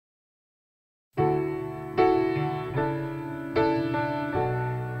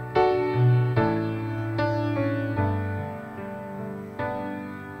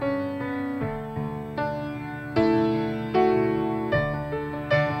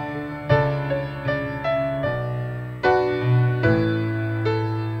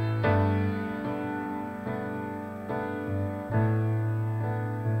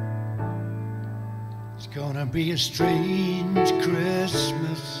be a strange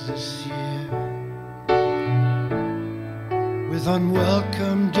Christmas this year, with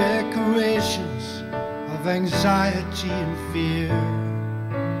unwelcome decorations of anxiety and fear.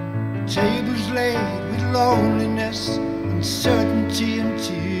 Tables laid with loneliness, uncertainty and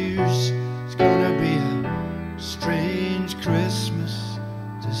tears. It's gonna be a strange Christmas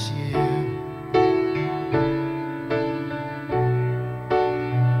this year.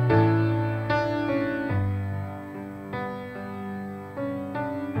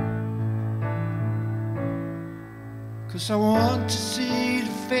 'Cause I want to see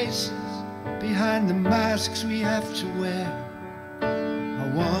the faces behind the masks we have to wear. I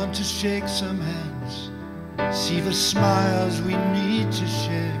want to shake some hands, see the smiles we need to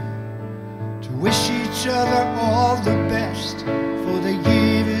share, to wish each other all the best for the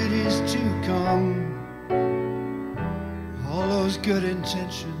year that is to come. All those good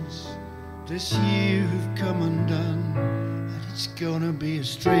intentions this year have come undone, and it's gonna be a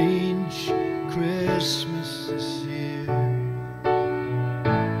strange Christmas this year,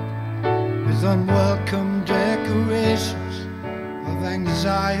 with unwelcome decorations of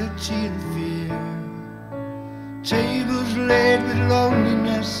anxiety and fear. Tables laid with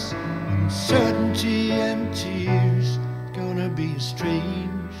loneliness, uncertainty and tears. It's gonna be a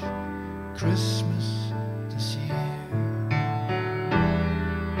strange Christmas this year.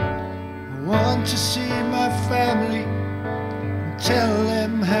 I want to see my family and tell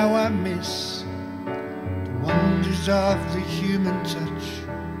them how I miss the wonders of the human touch,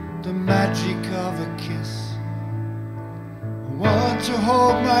 the magic of a kiss. I want to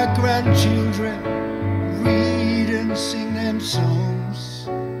hold my grandchildren, read and sing them songs.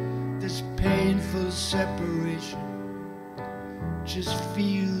 This painful separation just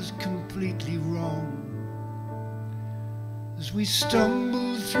feels completely wrong. As we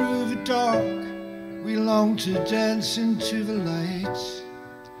stumble through the dark, we long to dance into the lights.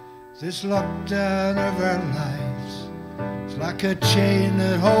 This lockdown of our lives, it's like a chain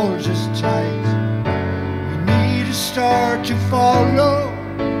that holds us tight. We need a star to follow,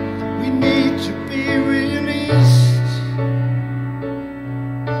 we need to be released.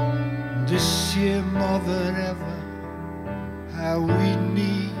 This year more than ever, how we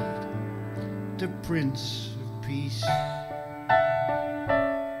need the Prince of Peace.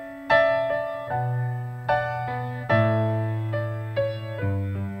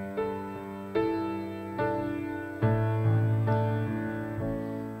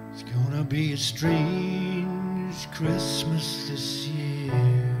 It's gonna be a strange Christmas this year.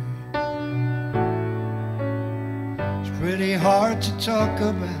 It's pretty hard to talk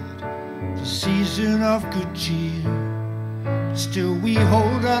about the season of good cheer. Still we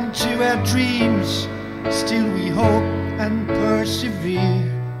hold on to our dreams, still we hope and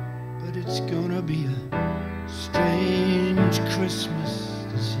persevere. But it's gonna be a strange Christmas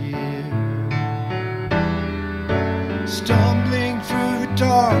this year. Stumbling through the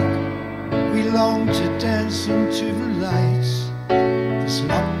dark, we long to dance into the lights. This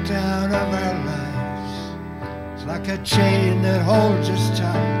lockdown of our lives, it's like a chain that holds us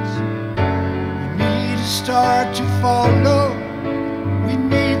tight. We need a star to follow, we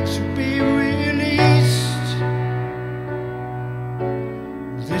need to be released.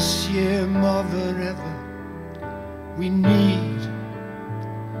 This year more than ever, we need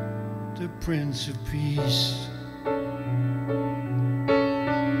the Prince of Peace.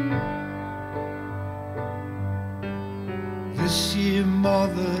 This year more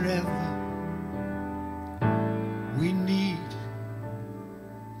than ever, we need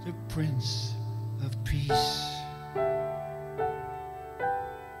the Prince of Peace.